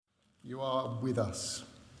You are with us.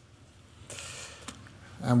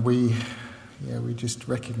 And we just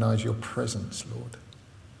recognize your presence, Lord.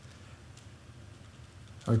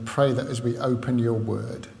 I pray that as we open your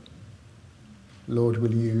word, Lord,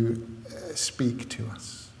 will you speak to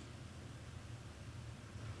us?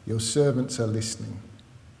 Your servants are listening.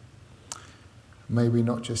 May we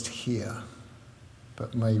not just hear,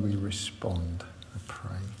 but may we respond, I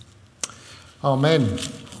pray. Amen.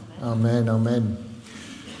 Amen, amen.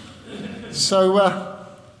 So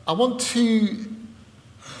I want to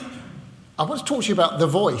talk to you about The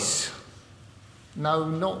Voice. No,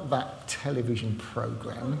 not that television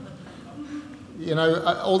programme. You know,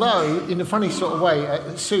 although in a funny sort of way,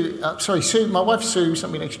 Sue, my wife Sue,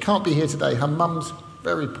 she can't be here today. Her mum's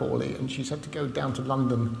very poorly, and she's had to go down to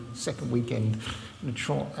London second weekend and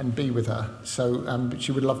try and be with her. So, but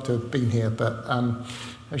she would love to have been here, but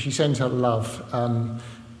she sends her love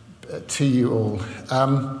to you all.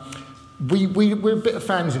 We're a bit of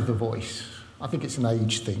fans of The Voice. I think it's an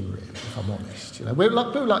age thing, really, if I'm honest. You know, we're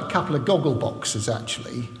like a couple of goggle boxers,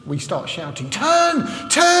 actually. We start shouting, "Turn,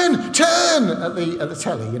 turn, turn!" at the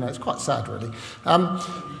telly. You know, it's quite sad, really.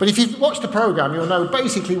 But if you've watched the programme, you'll know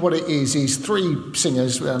basically what it is three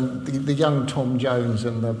singers, the young Tom Jones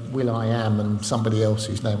and the Will.i.am and somebody else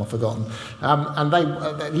whose name I've forgotten. And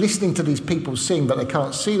they're listening to these people sing, but they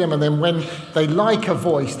can't see them. And then when they like a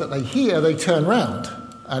voice that they hear, they turn round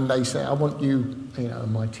and they say, "I want you,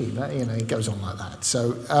 my team." It goes on like that.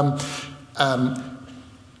 So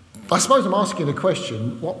I suppose I'm asking a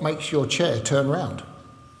question: what makes your chair turn round?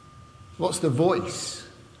 What's the voice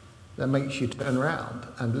that makes you turn round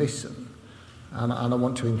and listen? And I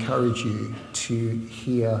want to encourage you to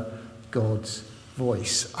hear God's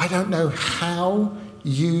voice. I don't know how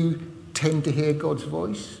you tend to hear God's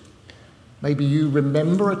voice. Maybe you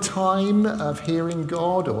remember a time of hearing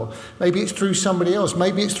God, or maybe it's through somebody else.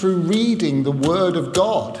 Maybe it's through reading the Word of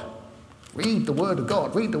God. Read the Word of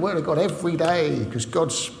God. Read the Word of God every day, because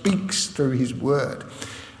God speaks through his Word.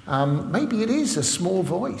 Maybe it is a small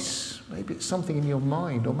voice. Maybe it's something in your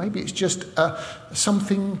mind, or maybe it's just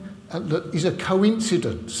something that is a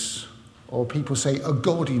coincidence, or people say a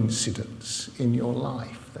God incidence in your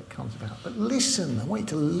life that comes about. But listen, I want you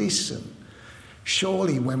to listen.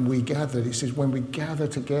 Surely when we gather, it says when we gather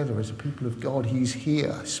together as a people of God, he's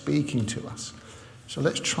here speaking to us. So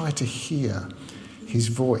let's try to hear his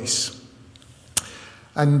voice.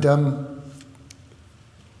 And I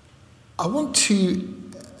want to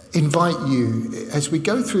invite you as we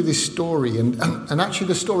go through this story, and actually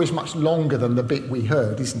the story is much longer than the bit we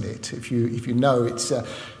heard, isn't it? If you know, it's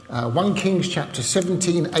 1 Kings chapter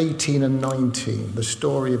 17, 18 and 19, the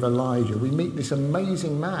story of Elijah. We meet this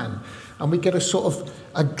amazing man, and we get a sort of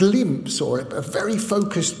a glimpse or a very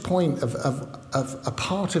focused point of a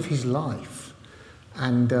part of his life.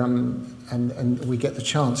 And we get the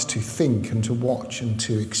chance to think and to watch and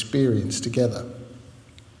to experience together.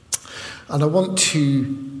 And I want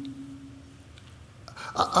you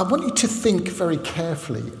to think very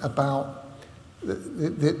carefully about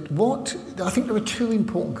what I think there are two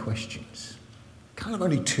important questions. Kind of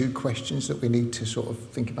only two questions that we need to sort of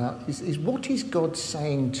think about is what is God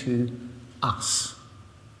saying to us?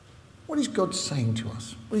 What is God saying to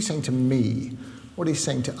us? What is he saying to me? What is he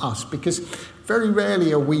saying to us? Because very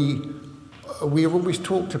rarely are we are always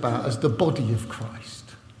talked about as the body of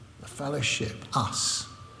Christ, the fellowship, us.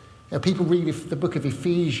 People read the book of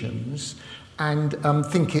Ephesians and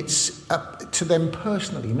think it's to them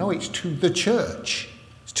personally. No, it's to the church.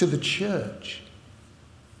 It's to the church.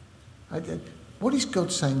 What is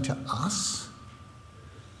God saying to us?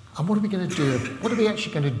 And what are we going to do? What are we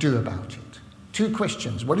actually going to do about it? Two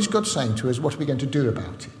questions. What is God saying to us? What are we going to do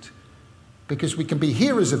about it? Because we can be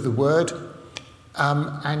hearers of the word,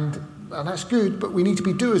 and that's good, but we need to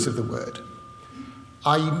be doers of the word.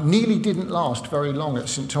 I nearly didn't last very long at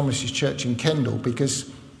St Thomas's Church in Kendal, because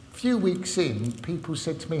a few weeks in, people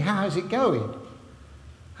said to me, "How's it going?"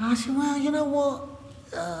 And I said, "Well, you know what?"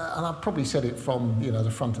 And I probably said it from the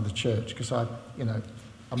front of the church, because I'm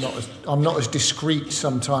not as discreet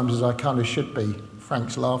sometimes as I kind of should be.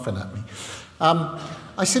 Frank's laughing at me.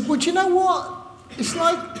 I said, "Well, do you know what? It's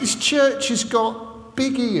like this church has got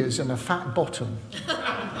big ears and a fat bottom."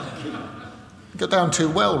 Got down too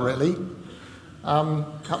well, really.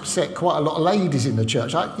 Upset quite a lot of ladies in the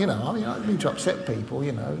church. I don't mean to upset people,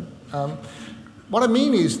 What I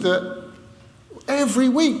mean is that every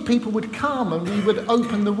week people would come and we would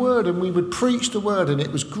open the word and we would preach the word, and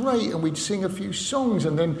it was great, and we'd sing a few songs,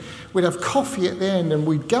 and then we'd have coffee at the end, and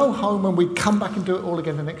we'd go home and we'd come back and do it all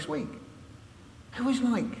again the next week. It was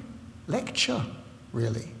like lecture,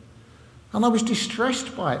 really. And I was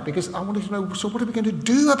distressed by it because I wanted to know, so what are we going to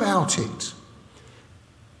do about it?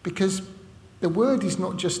 Because the word is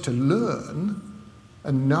not just to learn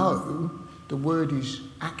and know. The word is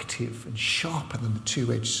active and sharper than the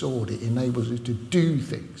two-edged sword. It enables us to do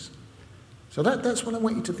things. So that's what I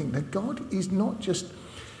want you to think, that God is not just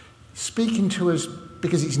speaking to us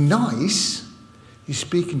because it's nice. He's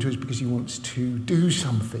speaking to us because he wants to do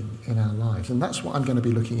something in our lives. And that's what I'm going to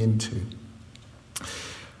be looking into.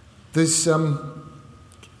 There's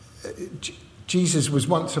Jesus was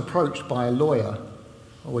once approached by a lawyer.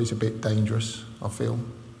 Always a bit dangerous, I feel.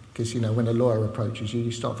 Because, when a lawyer approaches you,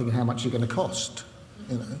 you start thinking, how much is it going to cost?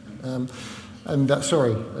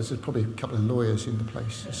 Sorry, there's probably a couple of lawyers in the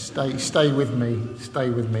place. Stay with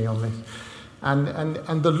me on this.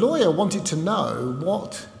 And the lawyer wanted to know,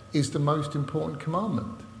 what is the most important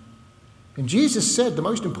commandment? And Jesus said the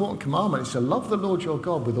most important commandment is to love the Lord your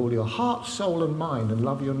God with all your heart, soul and mind, and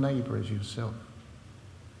love your neighbour as yourself.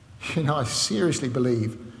 I seriously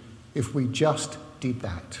believe if we just did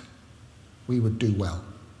that, we would do well.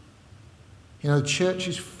 The church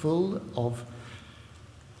is full of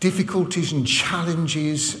difficulties and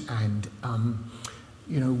challenges, and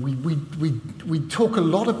we talk a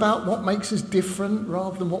lot about what makes us different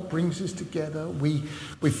rather than what brings us together. We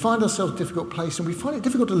find ourselves in a difficult place, and we find it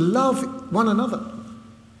difficult to love one another,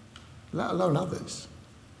 let alone others.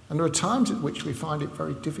 And there are times at which we find it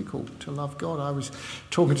very difficult to love God. I was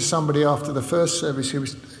talking to somebody after the first service who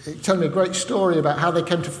was telling me a great story about how they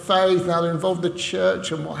came to faith, how they're involved in the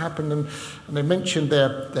church and what happened. And they mentioned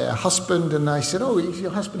their husband, and they said, oh, is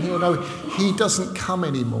your husband here? No, he doesn't come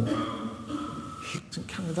anymore. He doesn't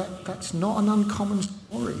come. That's not an uncommon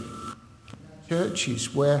story.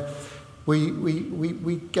 Churches where we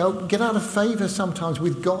get out of favour sometimes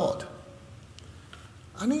with God.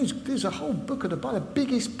 I mean, there's a whole book of the Bible, the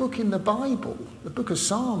biggest book in the Bible. The book of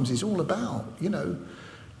Psalms is all about,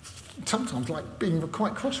 sometimes like being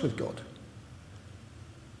quite cross with God.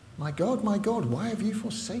 My God, why have you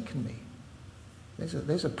forsaken me?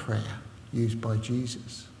 There's a prayer used by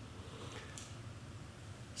Jesus.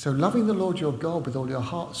 So loving the Lord your God with all your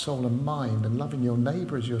heart, soul and mind, and loving your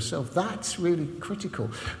neighbour as yourself, that's really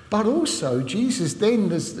critical. But also, Jesus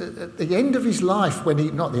then, at the end of his life,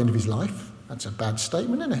 not the end of his life, that's a bad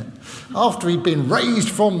statement, isn't it? After he'd been raised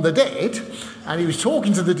from the dead and he was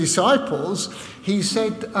talking to the disciples, he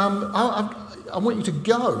said, I want you to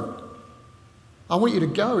go. I want you to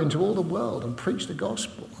go into all the world and preach the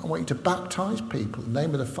gospel. I want you to baptise people in the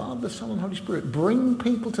name of the Father, the Son and Holy Spirit. Bring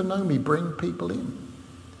people to know me. Bring people in.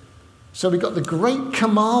 So we've got the great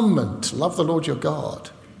commandment, love the Lord your God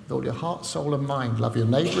with all your heart, soul and mind. Love your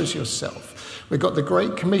neighbour as yourself. We've got the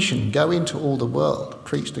Great Commission, go into all the world,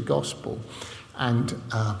 preach the gospel, and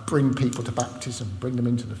bring people to baptism, bring them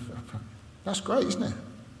into the family. That's great, isn't it?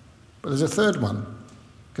 But there's a third one,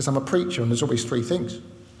 because I'm a preacher and there's always three things,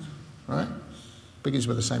 right? Begins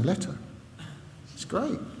with the same letter. It's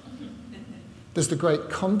great. There's the great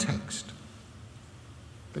context.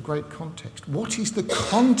 The great context. What is the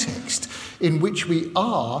context in which we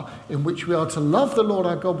are to love the Lord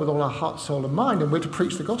our God with all our heart, soul and mind, and we're to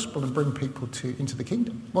preach the gospel and bring people into the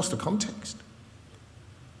kingdom? What's the context?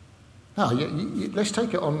 Now, let's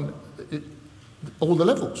take it on all the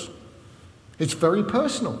levels. It's very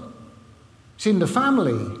personal. It's in the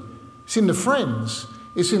family. It's in the friends.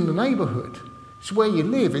 It's in the neighbourhood. It's where you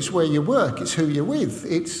live. It's where you work. It's who you're with.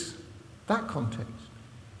 It's that context.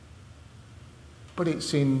 But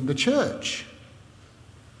it's in the church,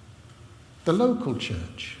 the local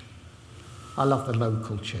church. I love the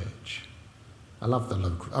local church. I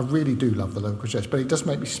really do love the local church, but it does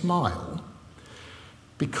make me smile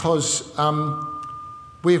because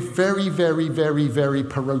we're very, very, very, very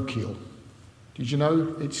parochial. Did you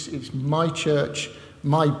know? It's my church,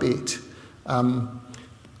 my bit.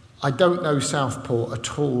 I don't know Southport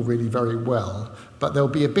at all really very well, but there'll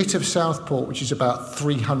be a bit of Southport which is about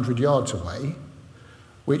 300 yards away,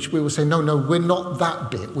 which we will say, no, we're not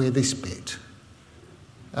that bit, we're this bit.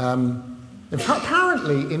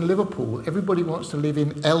 Apparently in Liverpool, everybody wants to live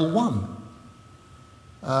in L1.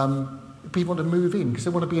 People want to move in because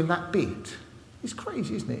they want to be in that bit. It's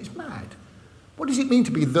crazy, isn't it? It's mad. What does it mean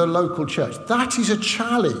to be the local church? That is a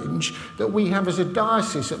challenge that we have as a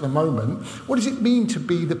diocese at the moment. What does it mean to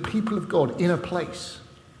be the people of God in a place?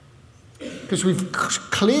 Because we've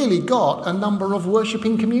clearly got a number of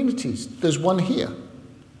worshipping communities. There's one here.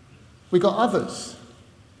 We've got others.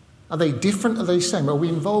 Are they different? Are they the same? Are we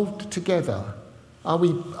involved together? Are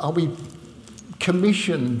we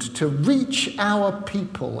commissioned to reach our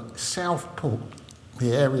people, Southport,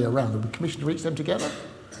 the area around? Are we commissioned to reach them together?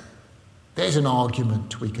 There's an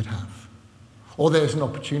argument we could have. Or there's an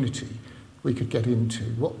opportunity we could get into.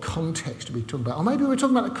 What context are we talking about? Or maybe we're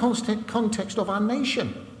talking about the context of our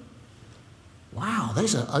nation. Wow,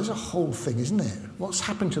 there's a whole thing, isn't there? What's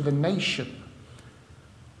happened to the nation?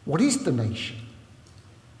 What is the nation?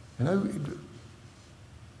 You know,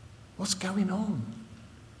 what's going on?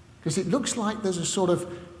 Because it looks like there's a sort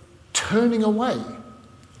of turning away.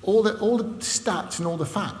 All the stats and all the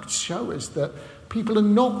facts show us that people are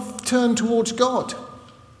not turned towards God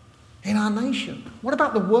in our nation. What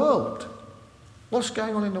about the world? What's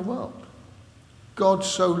going on in the world? God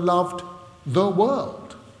so loved the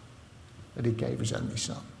world that he gave his only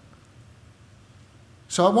son.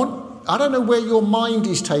 So I don't know where your mind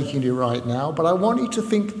is taking you right now, but I want you to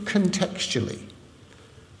think contextually.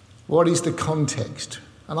 What is the context?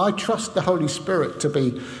 And I trust the Holy Spirit to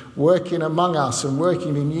be working among us and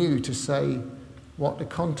working in you to say what the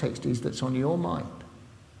context is that's on your mind.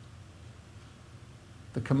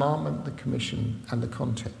 The commandment, the commission, and the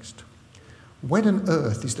context. When on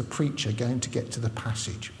earth is the preacher going to get to the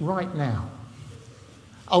passage? Right now.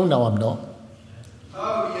 Oh, no, I'm not.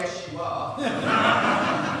 Oh, yes, you are.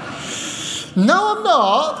 No, I'm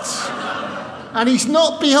not. And he's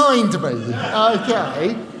not behind me.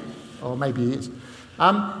 Okay. Or maybe he is.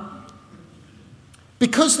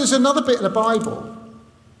 Because there's another bit of the Bible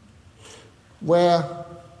where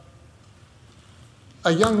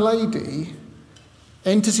a young lady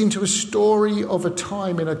enters into a story of a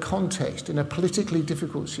time in a context, in a politically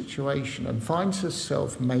difficult situation, and finds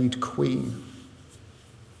herself made queen.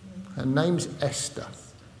 Her name's Esther.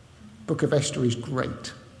 The book of Esther is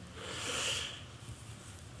great.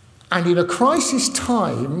 And in a crisis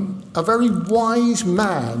time, a very wise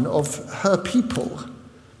man of her people,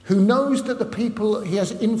 who knows that the people, he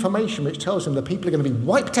has information which tells him the people are going to be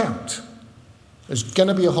wiped out. There's going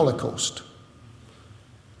to be a Holocaust.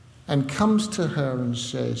 And comes to her and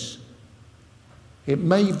says, it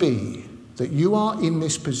may be that you are in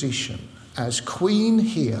this position as queen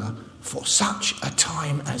here for such a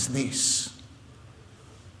time as this.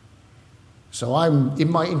 So I'm in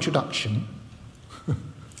my introduction.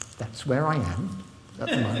 That's where I am at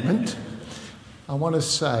the moment. I want to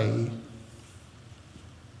say,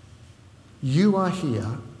 you are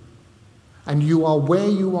here, and you are where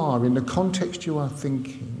you are in the context you are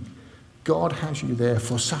thinking. God has you there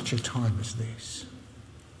for such a time as this.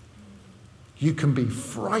 You can be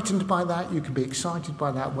frightened by that, you can be excited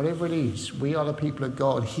by that, whatever it is. We are the people of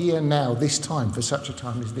God here now, this time, for such a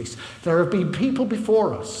time as this. There have been people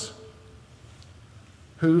before us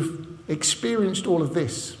who've experienced all of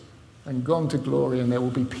this and gone to glory, and there will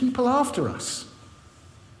be people after us,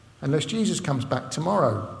 unless Jesus comes back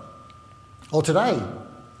tomorrow or today.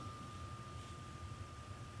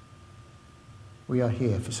 We are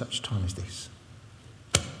here for such a time as this.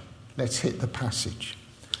 Let's hit the passage.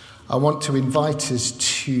 I want to invite us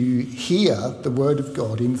to hear the word of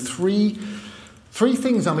God in three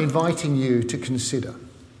things I'm inviting you to consider.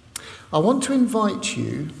 I want to invite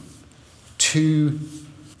you to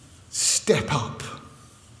step up,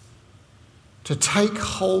 to take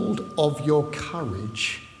hold of your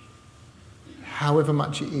courage, however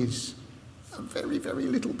much it is, a very, very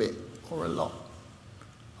little bit or a lot.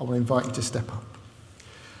 I want to invite you to step up.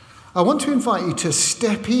 I want to invite you to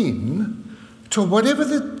step in to whatever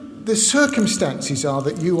the circumstances are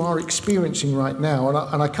that you are experiencing right now.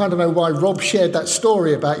 And I kind of know why Rob shared that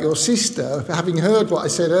story about your sister, having heard what I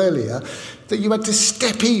said earlier, that you had to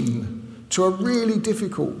step in to a really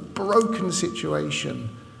difficult, broken situation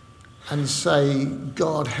and say,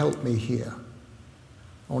 God, help me here.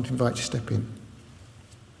 I want to invite you to step in.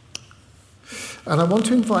 And I want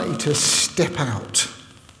to invite you to step out,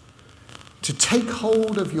 to take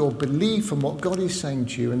hold of your belief and what God is saying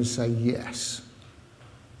to you and say yes.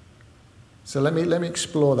 So let me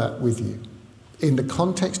explore that with you in the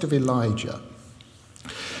context of Elijah,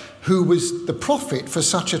 who was the prophet for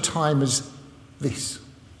such a time as this.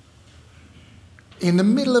 In the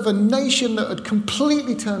middle of a nation that had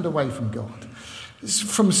completely turned away from God.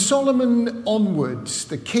 From Solomon onwards,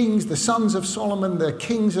 the kings, the sons of Solomon, the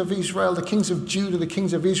kings of Israel, the kings of Judah, the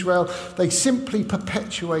kings of Israel, they simply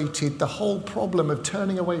perpetuated the whole problem of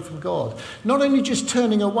turning away from God. Not only just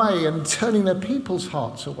turning away and turning their people's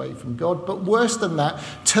hearts away from God, but worse than that,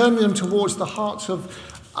 turning them towards the hearts of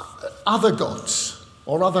other gods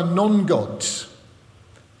or other non-gods.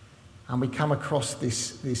 And we come across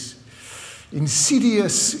this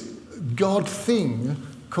insidious God thing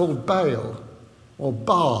called Baal, or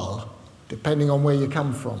Baal, depending on where you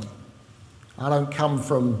come from. I don't come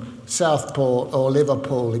from Southport or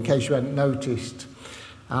Liverpool, in case you hadn't noticed.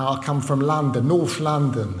 I come from London, North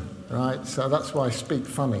London, right? So that's why I speak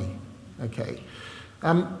funny, okay?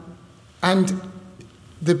 And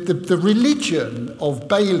The religion of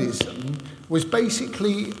Baalism was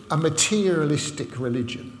basically a materialistic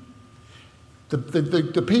religion.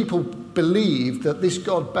 The people believed that this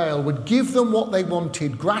god Baal would give them what they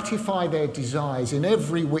wanted, gratify their desires in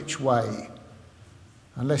every which way.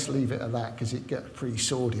 And let's leave it at that, because it gets pretty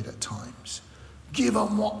sordid at times. Give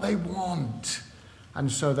them what they want.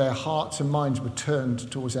 And so their hearts and minds were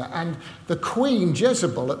turned towards that. And the queen,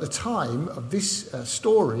 Jezebel, at the time of this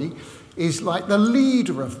story, is like the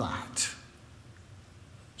leader of that.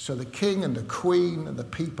 So the king and the queen and the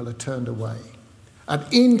people are turned away. And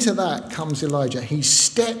into that comes Elijah. He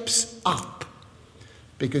steps up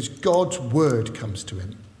because God's word comes to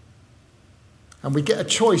him. And we get a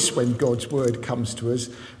choice when God's word comes to us.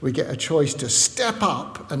 We get a choice to step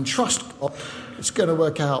up and trust God. It's going to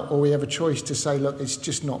work out. Or we have a choice to say, look, it's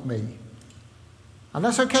just not me. And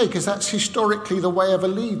that's okay, because that's historically the way of a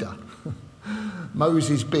leader.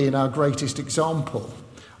 Moses being our greatest example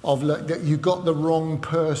of, look, that you got the wrong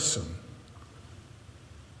person.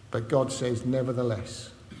 But God says, nevertheless,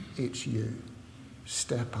 it's you.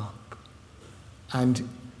 Step up. And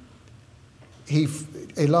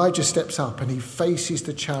Elijah steps up and he faces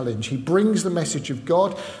the challenge. He brings the message of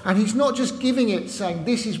God, and he's not just giving it saying,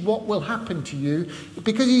 this is what will happen to you.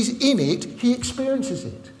 Because he's in it, he experiences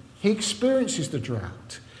it. He experiences the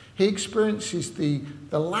drought. He experiences the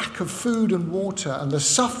lack of food and water and the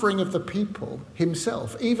suffering of the people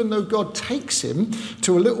himself, even though God takes him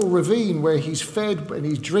to a little ravine where he's fed and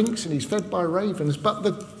he drinks and he's fed by ravens, but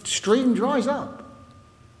the stream dries up.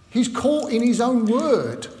 He's caught in his own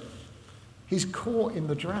word. He's caught in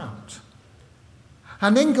the drought.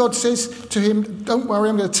 And then God says to him, don't worry,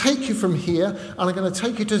 I'm going to take you from here and I'm going to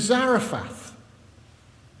take you to Zarephath.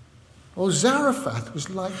 Well, Zarephath was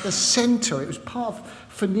like the centre. It was part of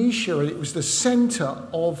Phoenicia, and it was the centre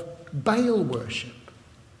of Baal worship.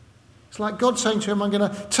 It's like God saying to him, I'm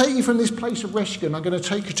going to take you from this place of rescue and I'm going to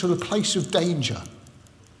take you to the place of danger.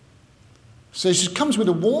 So it just comes with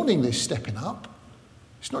a warning, this stepping up.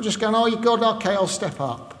 It's not just going, oh, God, okay, I'll step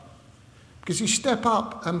up. Because you step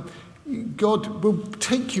up and God will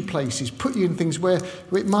take you places, put you in things where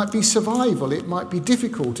it might be survival, it might be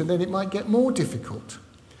difficult, and then it might get more difficult.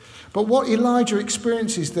 But what Elijah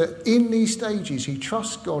experiences is that in these stages he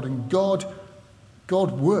trusts God, and God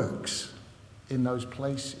works in those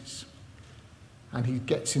places. And he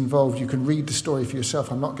gets involved. You can read the story for yourself.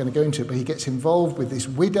 I'm not going to go into it, but he gets involved with this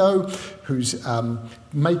widow who's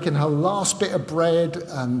making her last bit of bread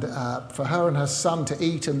and for her and her son to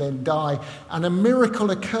eat and then die. And a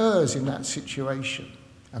miracle occurs in that situation.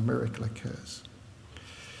 A miracle occurs.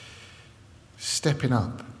 Stepping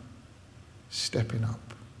up.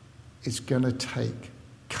 It's going to take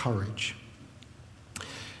courage.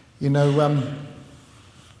 You know,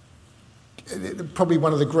 probably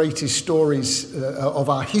one of the greatest stories of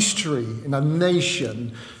our history in a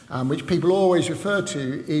nation, which people always refer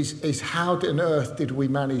to, is how on earth did we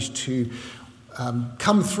manage to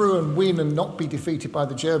come through and win and not be defeated by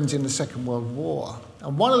the Germans in the Second World War.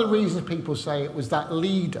 And one of the reasons people say it was that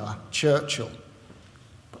leader, Churchill.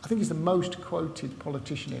 I think he's the most quoted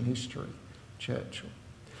politician in history, Churchill.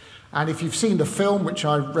 And if you've seen the film, which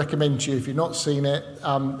I recommend to you, if you've not seen it,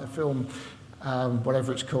 the film,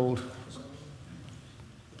 whatever it's called,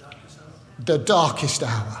 The Darkest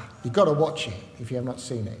Hour. You've got to watch it if you have not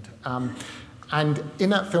seen it. And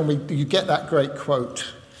in that film, you get that great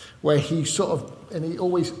quote where he and he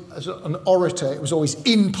always, as an orator, it was always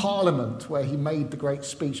in Parliament where he made the great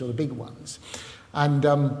speech, or the big ones.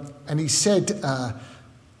 And he said,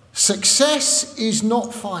 success is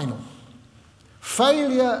not final.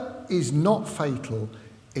 Failure is not fatal.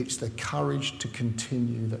 It's the courage to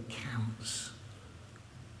continue that counts.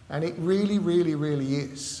 And it really, really, really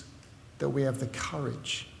is that we have the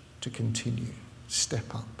courage to continue,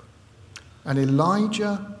 step up. And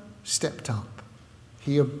Elijah stepped up.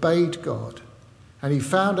 He obeyed God. And he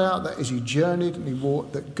found out that as he journeyed and he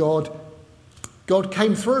walked, that God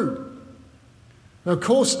came through. And of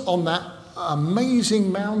course, on that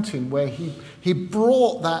amazing mountain where he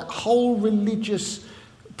brought that whole religious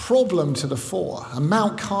problem to the fore. And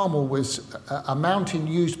Mount Carmel was a mountain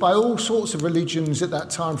used by all sorts of religions at that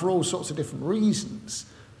time for all sorts of different reasons.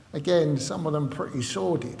 Again, some of them pretty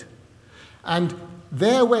sordid. And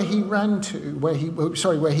there where he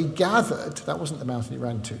gathered, that wasn't the mountain he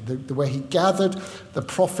ran to, where he gathered the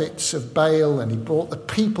prophets of Baal and he brought the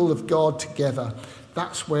people of God together,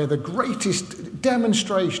 that's where the greatest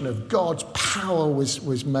demonstration of God's power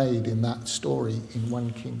was made in that story in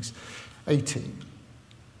 1 Kings 18.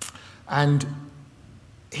 And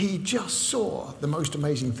he just saw the most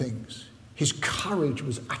amazing things. His courage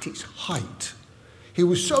was at its height. He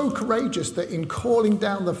was so courageous that in calling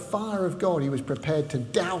down the fire of God, he was prepared to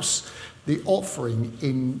douse the offering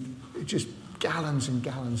in just gallons and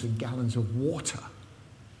gallons and gallons of water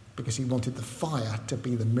because he wanted the fire to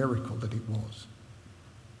be the miracle that it was.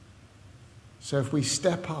 So if we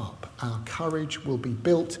step up, our courage will be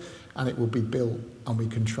built, and it will be built, and we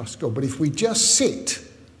can trust God. But if we just sit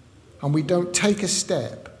and we don't take a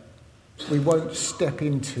step, we won't step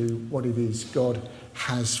into what it is God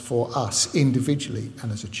has for us individually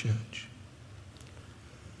and as a church.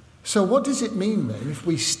 So what does it mean then if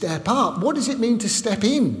we step up? What does it mean to step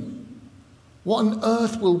in? What on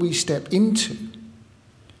earth will we step into?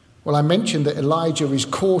 Well, I mentioned that Elijah is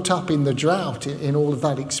caught up in the drought in all of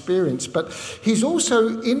that experience, but he's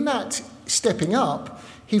also, in that stepping up,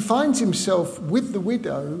 he finds himself with the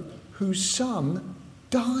widow whose son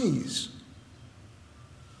dies.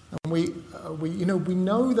 And we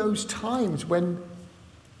know those times when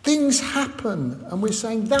things happen and we're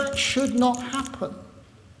saying that should not happen.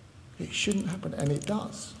 It shouldn't happen, and it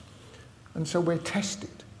does. And so we're tested.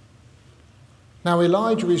 Now,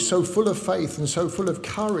 Elijah is so full of faith and so full of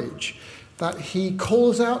courage that he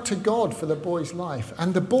calls out to God for the boy's life.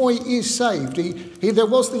 And the boy is saved. There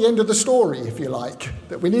was the end of the story, if you like,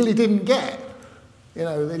 that we nearly didn't get. He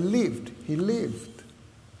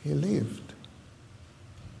lived.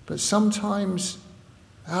 But sometimes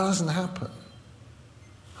that doesn't happen.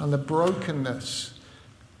 And the brokenness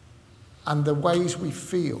and the ways we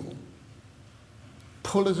feel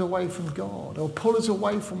pull us away from God, or pull us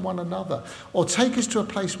away from one another, or take us to a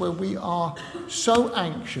place where we are so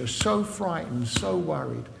anxious, so frightened, so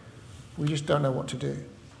worried, we just don't know what to do.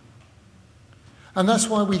 And that's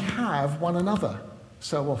why we have one another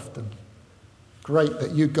so often. Great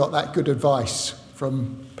that you got that good advice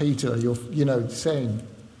from Peter, saying,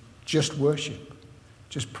 just worship,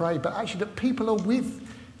 just pray. But actually that people are with,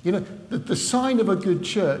 the sign of a good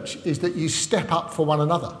church is that you step up for one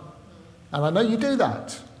another. And I know you do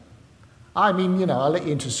that. I mean, I'll let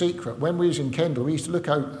you into a secret. When we was in Kendal, we used to look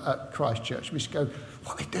out at Christchurch. We used to go,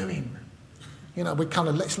 what are they doing? We kind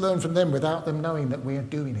of, let's learn from them without them knowing that we are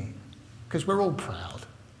doing it. Because we're all proud,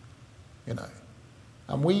 And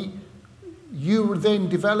you were then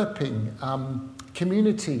developing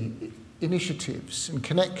community initiatives and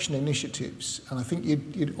connection initiatives. And I think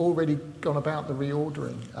you'd already gone about the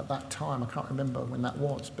reordering at that time. I can't remember when that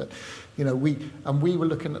was. But, we were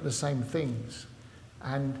looking at the same things.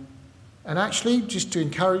 And actually, just to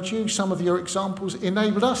encourage you, some of your examples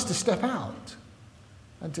enabled us to step out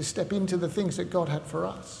and to step into the things that God had for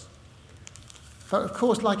us. But of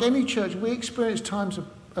course, like any church, we experience times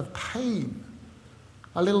of pain.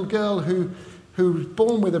 A little girl who was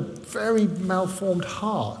born with a very malformed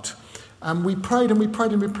heart. And we prayed and we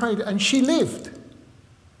prayed and we prayed, and she lived.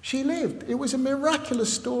 She lived. It was a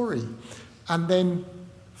miraculous story. And then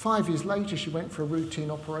 5 years later, she went for a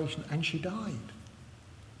routine operation and she died.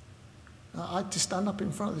 I had to stand up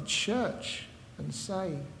in front of the church and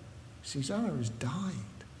say, Susanna has died.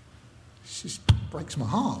 It just breaks my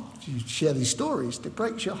heart. You share these stories, it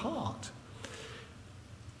breaks your heart.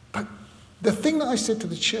 But the thing that I said to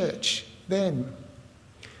the church then,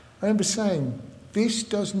 I remember saying, this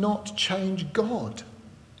does not change God.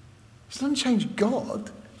 It doesn't change God.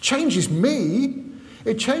 It changes me.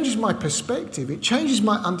 It changes my perspective. It changes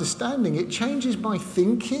my understanding. It changes my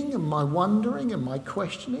thinking and my wondering and my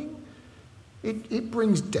questioning. It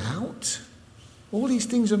brings doubt. All these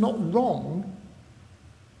things are not wrong.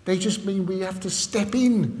 They just mean we have to step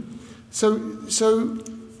in. So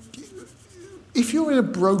if you're in a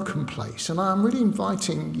broken place, and I'm really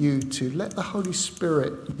inviting you to let the Holy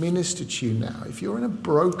Spirit minister to you now. If you're in a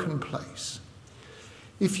broken place,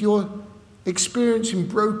 if you're experiencing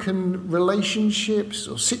broken relationships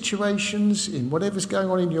or situations in whatever's going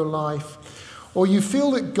on in your life, or you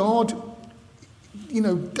feel that God,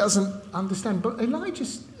 doesn't understand. But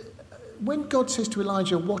when God says to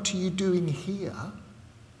Elijah, what are you doing here?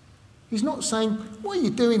 He's not saying, what are you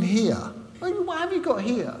doing here? What have you got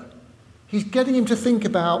here? He's getting him to think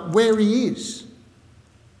about where he is.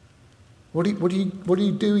 What are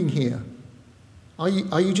you doing here? Are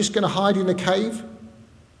you just going to hide in a cave?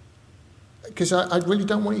 Because I really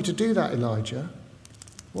don't want you to do that, Elijah.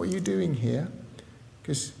 What are you doing here?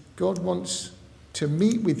 Because God wants to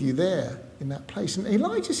meet with you there in that place. And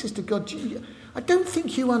Elijah says to God, I don't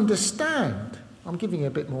think you understand. I'm giving you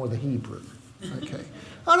a bit more of the Hebrew. Okay.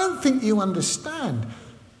 I don't think you understand.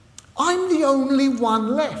 I'm the only one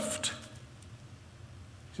left.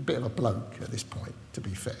 He's a bit of a bloke at this point, to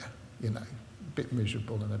be fair, a bit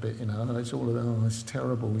miserable and a bit, it's all, it's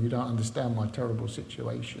terrible. You don't understand my terrible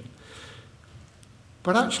situation.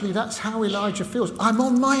 But actually, that's how Elijah feels. I'm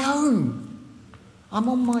on my own. I'm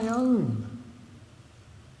on my own.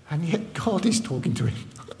 And yet God is talking to him.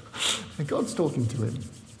 And God's talking to him.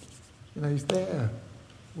 You know, he's there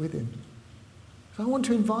with him. So I want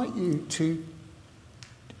to invite you to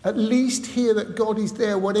at least hear that God is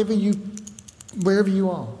there wherever you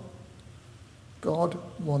are. God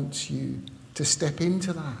wants you to step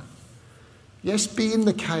into that. Yes, be in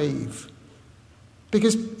the cave.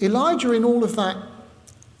 Because Elijah, in all of that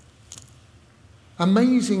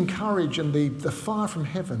amazing courage and the fire from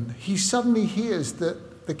heaven, he suddenly hears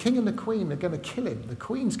that the king and the queen are going to kill him. The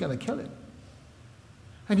queen's going to kill him.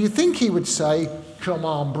 And you think he would say, come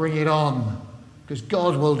on, bring it on, because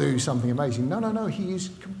God will do something amazing. No, he is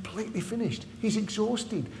completely finished. He's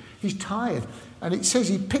exhausted. He's tired. And it says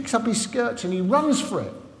he picks up his skirts and he runs for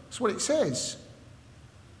it. That's what it says.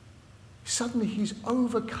 Suddenly he's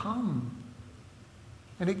overcome.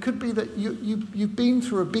 And it could be that you've been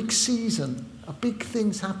through a big season, a big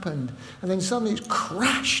thing's happened, and then suddenly it's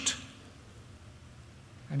crashed.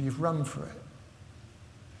 And you've run for it.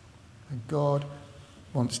 And God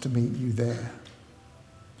wants to meet you there.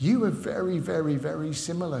 You are very, very, very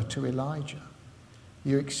similar to Elijah.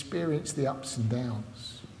 You experience the ups and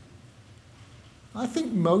downs. I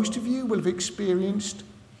think most of you will have experienced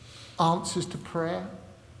answers to prayer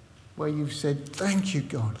where you've said, thank you,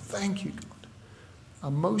 God, thank you, God.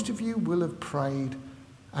 And most of you will have prayed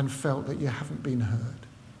and felt that you haven't been heard.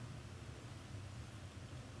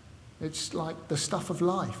 It's like the stuff of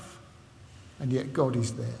life, and yet God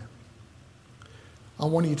is there. I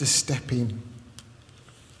want you to step in.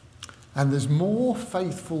 And there's more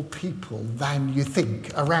faithful people than you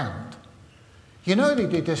think around. You know, they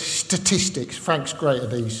did the statistics. Frank's great at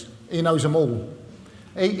these. He knows them all.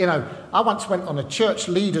 I once went on a church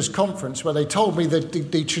leaders conference where they told me that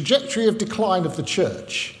the trajectory of decline of the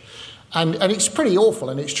church, and it's pretty awful,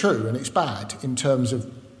 and it's true, and it's bad in terms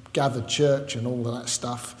of gathered church and all of that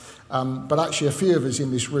stuff. But actually a few of us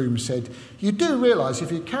in this room said, you do realise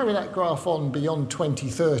if you carry that graph on beyond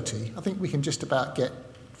 2030, I think we can just about get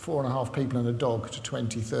 4.5 people and a dog to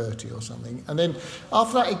 2030 or something. And then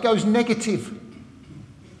after that it goes negative.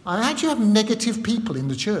 How do you have negative people in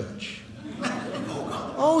the church?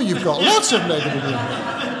 Oh, you've got lots of negative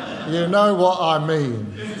people. You know what I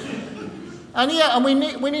mean. And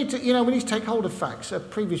we need to take hold of facts. The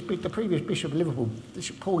previous Bishop of Liverpool,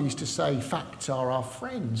 Bishop Paul, used to say facts are our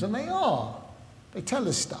friends, and they are. They tell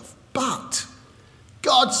us stuff. But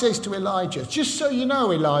God says to Elijah, just so you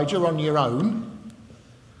know, Elijah, on your own,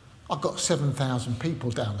 I've got 7,000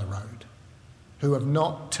 people down the road who have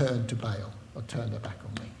not turned to Baal or turned their back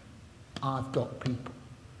on me. I've got people.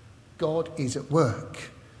 God is at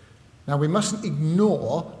work. Now, we mustn't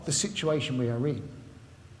ignore the situation we are in.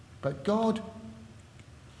 But God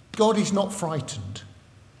is not frightened.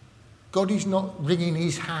 God is not wringing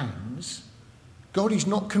his hands. God is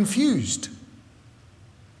not confused.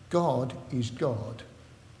 God is God.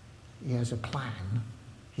 He has a plan.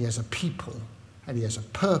 He has a people. And he has a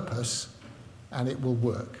purpose. And it will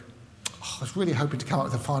work. I was really hoping to come up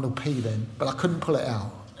with a final P then, but I couldn't pull it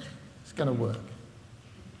out. It's going to work.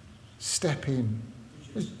 Step in.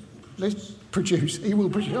 Let's produce. He will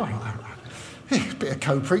produce. All right. A bit of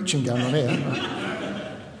co-preaching going on here.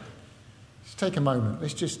 Right? Let's take a moment.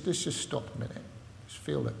 Let's just stop a minute. Just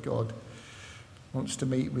feel that God wants to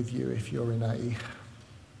meet with you if you're in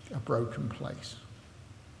a broken place.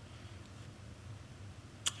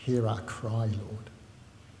 Hear our cry, Lord.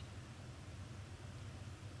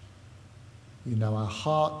 You know our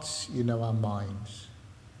hearts, you know our minds.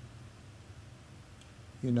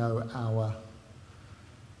 You know our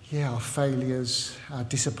failures, our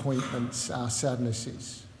disappointments, our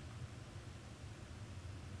sadnesses.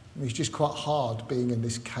 And it's just quite hard being in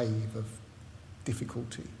this cave of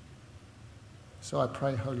difficulty. So I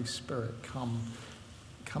pray, Holy Spirit, come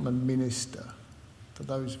and minister to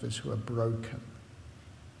those of us who are broken.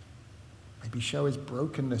 Maybe show us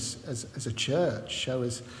brokenness as a church. Show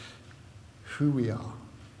us who we are.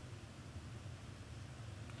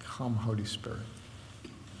 Come, Holy Spirit.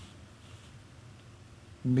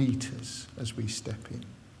 Meet us as we step in.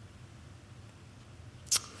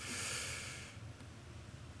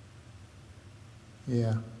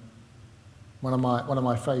 Yeah. One of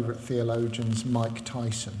my favourite theologians, Mike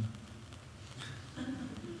Tyson,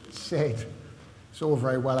 said, it's all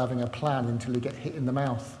very well having a plan until you get hit in the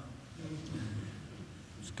mouth.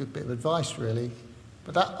 It's a good bit of advice, really.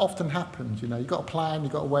 But that often happens, You've got a plan,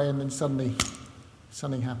 you've got a way, and then suddenly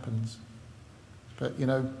something happens. But,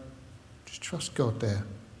 just trust God there.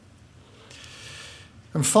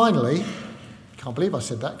 And finally, can't believe I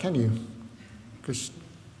said that, can you? Because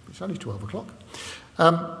it's only 12 o'clock.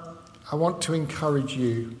 I want to encourage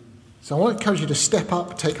you So I want to encourage you to step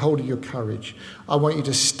up, take hold of your courage. I want you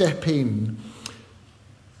to step in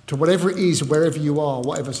to whatever it is, wherever you are,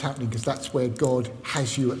 whatever's happening, because that's where God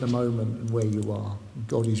has you at the moment and where you are.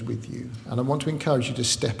 God is with you. And I want to encourage you to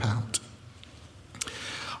step out.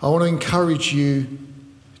 I want to encourage you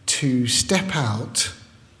to step out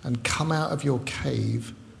and come out of your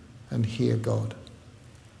cave and hear God.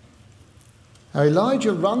 Now,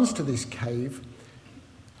 Elijah runs to this cave,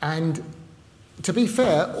 and to be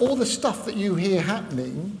fair, all the stuff that you hear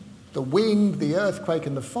happening, the wind, the earthquake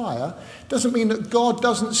and the fire, doesn't mean that God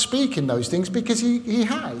doesn't speak in those things, because he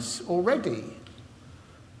has already.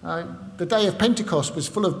 The day of Pentecost was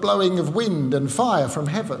full of blowing of wind and fire from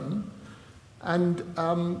heaven, and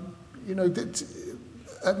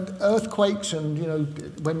and earthquakes,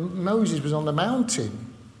 and when Moses was on the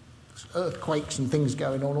mountain, earthquakes and things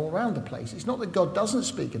going on all around the place. It's not that God doesn't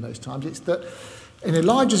speak in those times, it's that and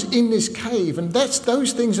Elijah's in this cave, and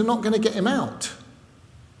those things are not going to get him out,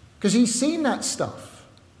 because he's seen that stuff.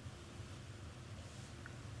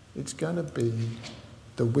 It's going to be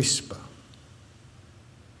the whisper.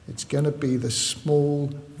 It's going to be the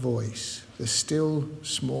small voice, the still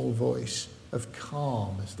small voice of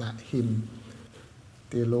calm, as that hymn,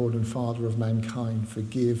 "Dear Lord and Father of mankind,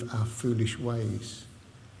 forgive our foolish ways.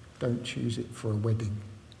 Don't choose it for a wedding."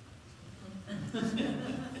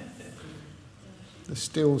 The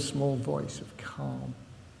still small voice of calm.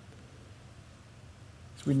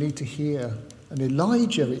 So we need to hear. And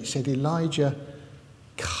Elijah, it said, Elijah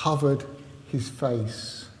covered his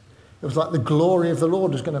face. It was like the glory of the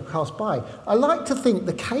Lord was going to pass by. I like to think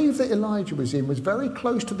the cave that Elijah was in was very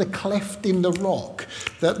close to the cleft in the rock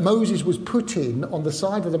that Moses was put in on the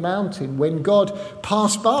side of the mountain when God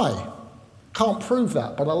passed by. Can't prove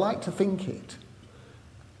that, but I like to think it.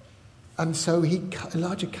 And so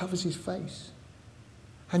Elijah covers his face.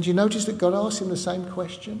 And you notice that God asked him the same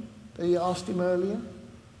question that he asked him earlier?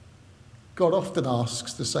 God often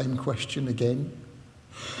asks the same question again.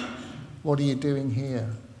 What are you doing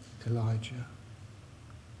here, Elijah?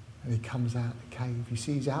 And he comes out the cave. You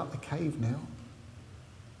see, he's out the cave now.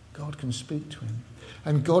 God can speak to him.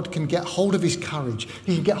 And God can get hold of his courage.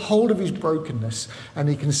 He can get hold of his brokenness. And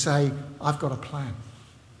he can say, I've got a plan.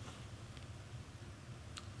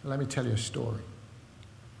 Let me tell you a story.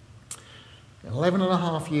 11 and a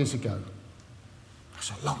half years ago,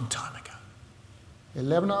 that's a long time ago,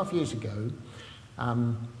 11 and a half years ago,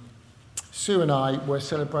 Sue and I were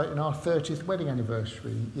celebrating our 30th wedding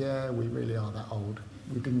anniversary. Yeah, we really are that old.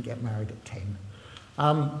 We didn't get married at 10.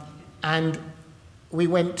 And we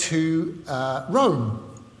went to Rome.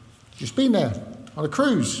 Just been there on a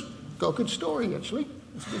cruise. Got a good story, actually.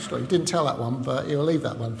 It's a good story. Didn't tell that one, but you'll leave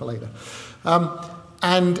that one for later.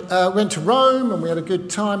 And went to Rome, and we had a good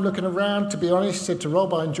time looking around. To be honest, said to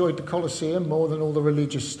Rob, I enjoyed the Colosseum more than all the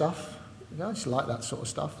religious stuff. I just like that sort of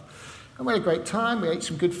stuff. And we had a great time. We ate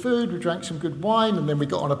some good food, we drank some good wine, and then we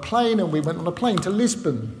got on a plane, and we went on a plane to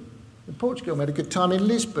Lisbon, in Portugal. We had a good time in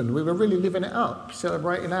Lisbon. We were really living it up,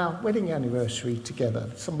 celebrating our wedding anniversary together.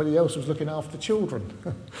 Somebody else was looking after children.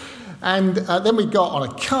 And then we got on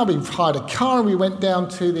a car, we hired a car, and we went down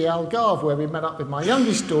to the Algarve, where we met up with my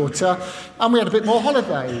youngest daughter, and we had a bit more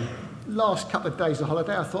holiday. Last couple of days of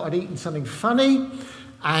holiday, I thought I'd eaten something funny,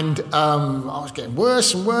 and I was getting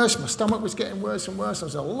worse and worse. My stomach was getting worse and worse. I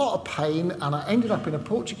was in a lot of pain, and I ended up in a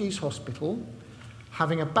Portuguese hospital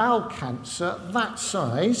having a bowel cancer that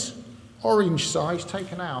size, orange size,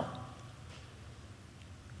 taken out.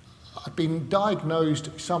 I'd been diagnosed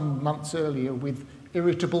some months earlier with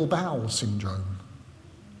irritable bowel syndrome.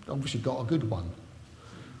 Obviously got a good one.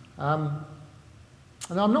 And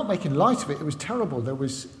I'm not making light of it. It was terrible. It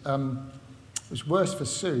was worse for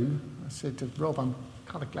Sue. I said to Rob, I'm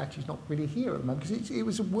kind of glad she's not really here at the moment, because it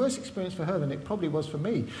was a worse experience for her than it probably was for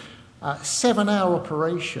me. 7-hour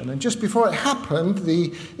operation, and just before it happened,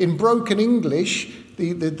 in broken English,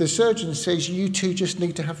 the surgeon says, you two just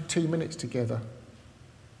need to have 2 minutes together,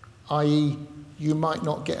 i.e. you might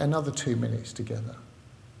not get another 2 minutes together.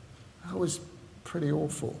 That was pretty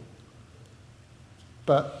awful.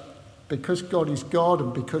 But because God is God,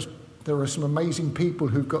 and because there are some amazing people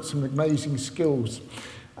who've got some amazing skills,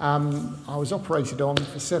 I was operated on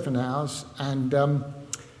for 7 hours, and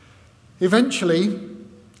eventually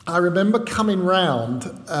I remember coming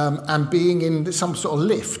round and being in some sort of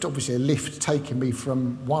lift, obviously a lift taking me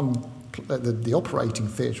from the operating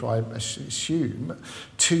theatre, I assume,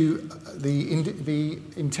 to the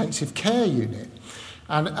intensive care unit.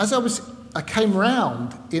 And as I came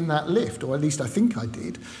round in that lift, or at least I think I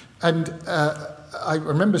did, and I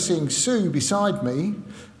remember seeing Sue beside me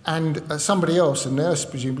and somebody else, a nurse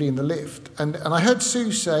presumably, in the lift. And I heard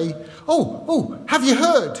Sue say, oh, have you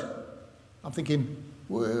heard? I'm thinking,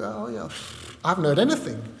 well, yeah, I haven't heard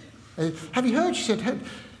anything. Have you heard? She said,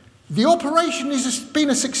 the operation has been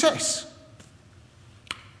a success.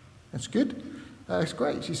 That's good. That's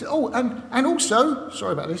great. She said, oh, and also,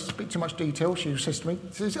 sorry about this, a bit too much detail, she says to me,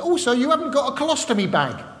 she says, also, you haven't got a colostomy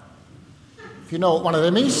bag. If you know what one of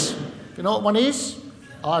them is, if you know what one is,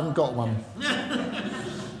 I haven't got one.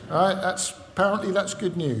 All right, apparently that's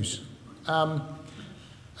good news.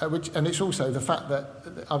 And it's also the fact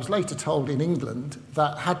that I was later told in England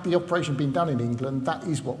that had the operation been done in England, that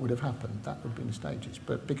is what would have happened. That would have been the stages.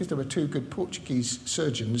 But because there were two good Portuguese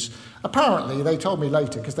surgeons, apparently they told me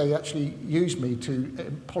later, because they actually used me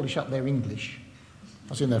to polish up their English. I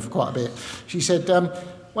was in there for quite a bit. She said,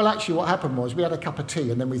 well, actually what happened was we had a cup of tea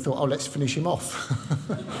and then we thought, oh, let's finish him off.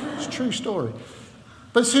 It's a true story.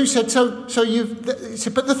 But Sue said, so you've...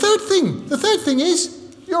 But the third thing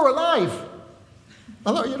is, you're alive.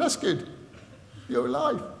 I thought, yeah, that's good. You're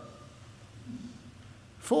alive.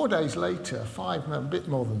 4 days later, a bit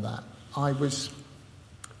more than that, I was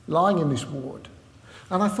lying in this ward,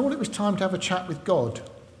 and I thought it was time to have a chat with God.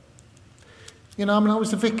 I was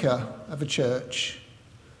the vicar of a church,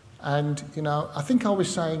 and, I think I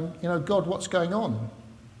was saying, God, what's going on?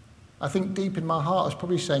 I think deep in my heart I was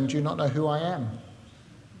probably saying, do you not know who I am?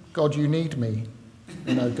 God, you need me.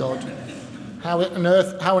 God. How on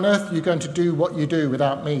earth are you going to do what you do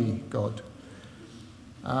without me, God?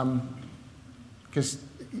 Because,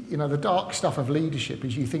 the dark stuff of leadership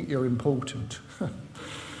is you think you're important.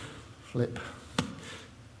 Flip.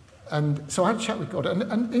 And so I had a chat with God.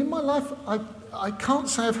 And in my life, I can't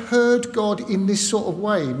say I've heard God in this sort of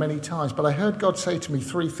way many times, but I heard God say to me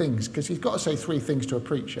 3 things, because he's got to say 3 things to a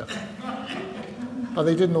preacher. But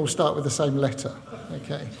they didn't all start with the same letter.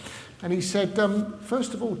 Okay. And he said,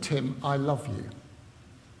 first of all, Tim, I love you.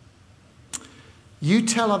 You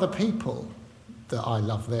tell other people that I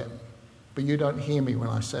love them, but you don't hear me when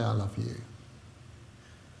I say I love you.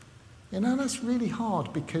 That's really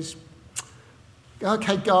hard because,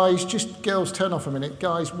 okay, guys, just girls, turn off a minute.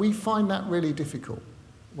 Guys, we find that really difficult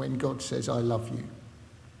when God says, I love you.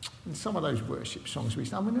 And some of those worship songs we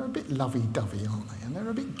sing, they're a bit lovey-dovey, aren't they? And they're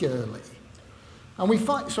a bit girly. And we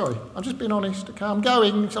fight, sorry, I'm just being honest, okay, I'm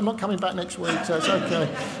going, so I'm not coming back next week, so it's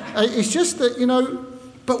okay. It's just that,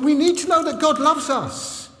 but we need to know that God loves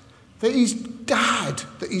us, that he's dad,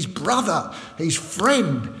 that he's brother, he's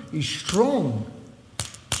friend, he's strong.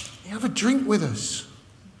 You have a drink with us.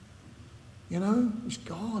 He's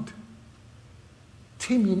God.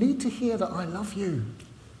 Tim, you need to hear that I love you.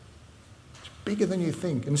 It's bigger than you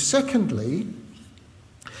think. And secondly,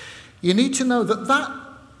 you need to know that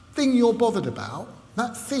thing you're bothered about,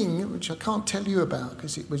 that thing which I can't tell you about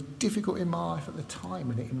because it was difficult in my life at the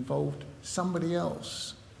time and it involved somebody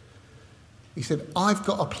else. He said, I've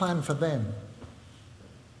got a plan for them.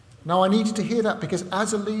 Now I needed to hear that because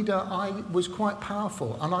as a leader I was quite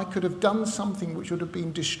powerful and I could have done something which would have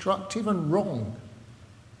been destructive and wrong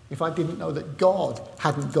if I didn't know that God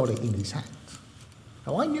hadn't got it in his hands.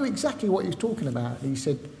 Now I knew exactly what he was talking about. He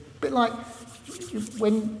said, a bit like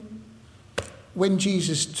when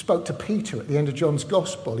Jesus spoke to Peter at the end of John's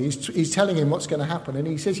Gospel, he's telling him what's going to happen. And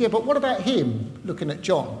he says, yeah, but what about him, looking at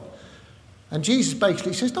John? And Jesus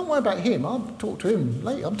basically says, don't worry about him. I'll talk to him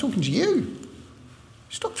later. I'm talking to you.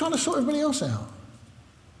 Stop trying to sort everybody else out.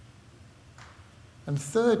 And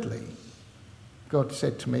thirdly, God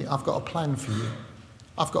said to me, I've got a plan for you.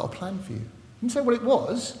 I've got a plan for you. He didn't say what it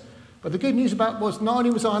was, but the good news about it was not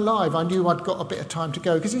only was I alive, I knew I'd got a bit of time to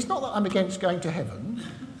go. Because it's not that I'm against going to heaven.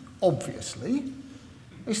 Obviously,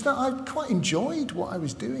 it's that I quite enjoyed what I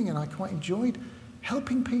was doing and I quite enjoyed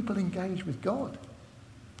helping people engage with God.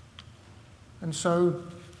 And so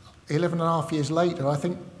 11 and a half years later, I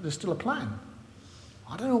think there's still a plan.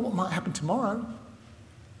 I don't know what might happen tomorrow,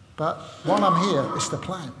 but while I'm here, it's the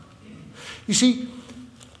plan. You see,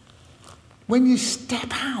 when you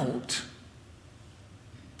step out,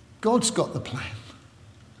 God's got the plan.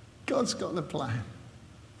 God's got the plan.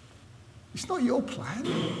 It's not your plan.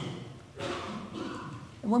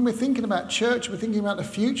 And when we're thinking about church, we're thinking about the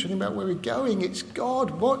future, thinking about where we're going, it's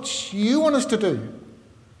God, what you want us to do.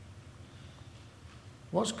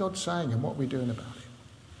 What's God saying and what are we doing about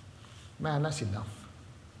it? Man, that's enough.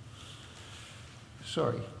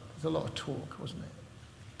 Sorry, there's a lot of talk, wasn't it?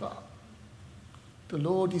 But the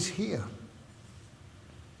Lord is here.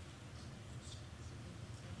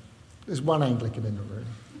 There's one Anglican in the room.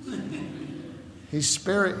 His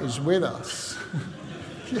Spirit is with us.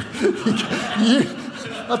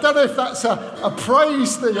 I don't know if that's a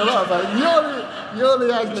praise thing or not, but you're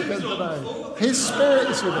the Anglican today. His Spirit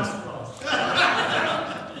is with us.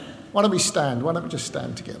 Why don't we stand? Why don't we just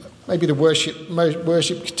stand together? Maybe the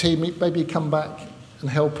worship team, maybe you come back and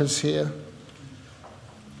help us here.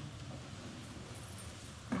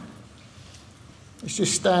 Let's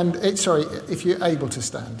just stand. If you're able to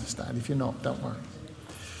stand, stand. If you're not, don't worry.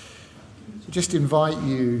 So just invite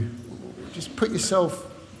you, just put yourself,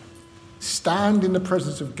 stand in the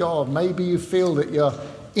presence of God. Maybe you feel that you're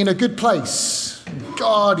in a good place.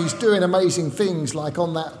 God is doing amazing things like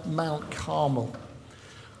on that Mount Carmel.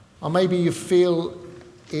 Or maybe you feel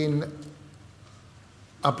in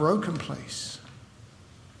a broken place,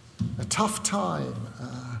 a tough time,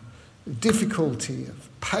 difficulty, of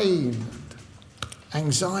pain, and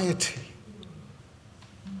anxiety.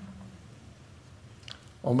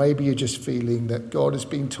 Or maybe you're just feeling that God has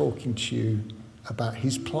been talking to you about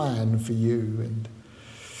his plan for you, and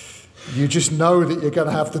you just know that you're going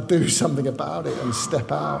to have to do something about it and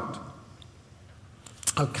step out.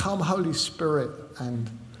 Oh, come, Holy Spirit, and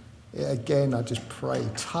again, I just pray,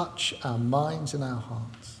 touch our minds and our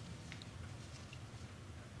hearts.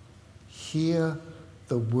 Hear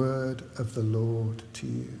the word of the Lord to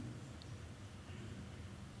you.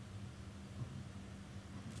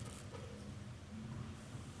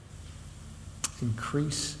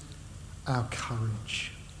 Increase our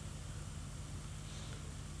courage.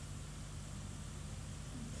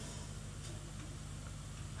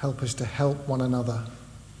 Help us to help one another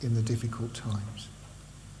in the difficult times.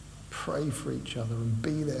 Pray for each other and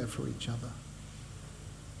be there for each other.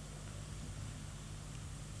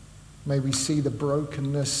 May we see the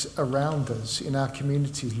brokenness around us in our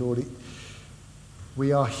communities, Lord.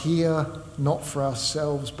 We are here not for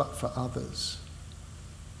ourselves but for others.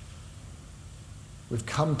 We've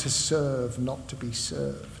come to serve, not to be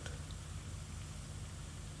served.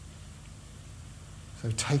 So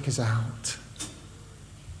take us out.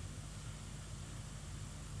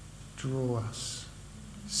 Draw us.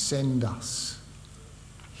 Send us.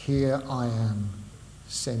 Here I am.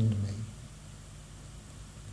 Send me.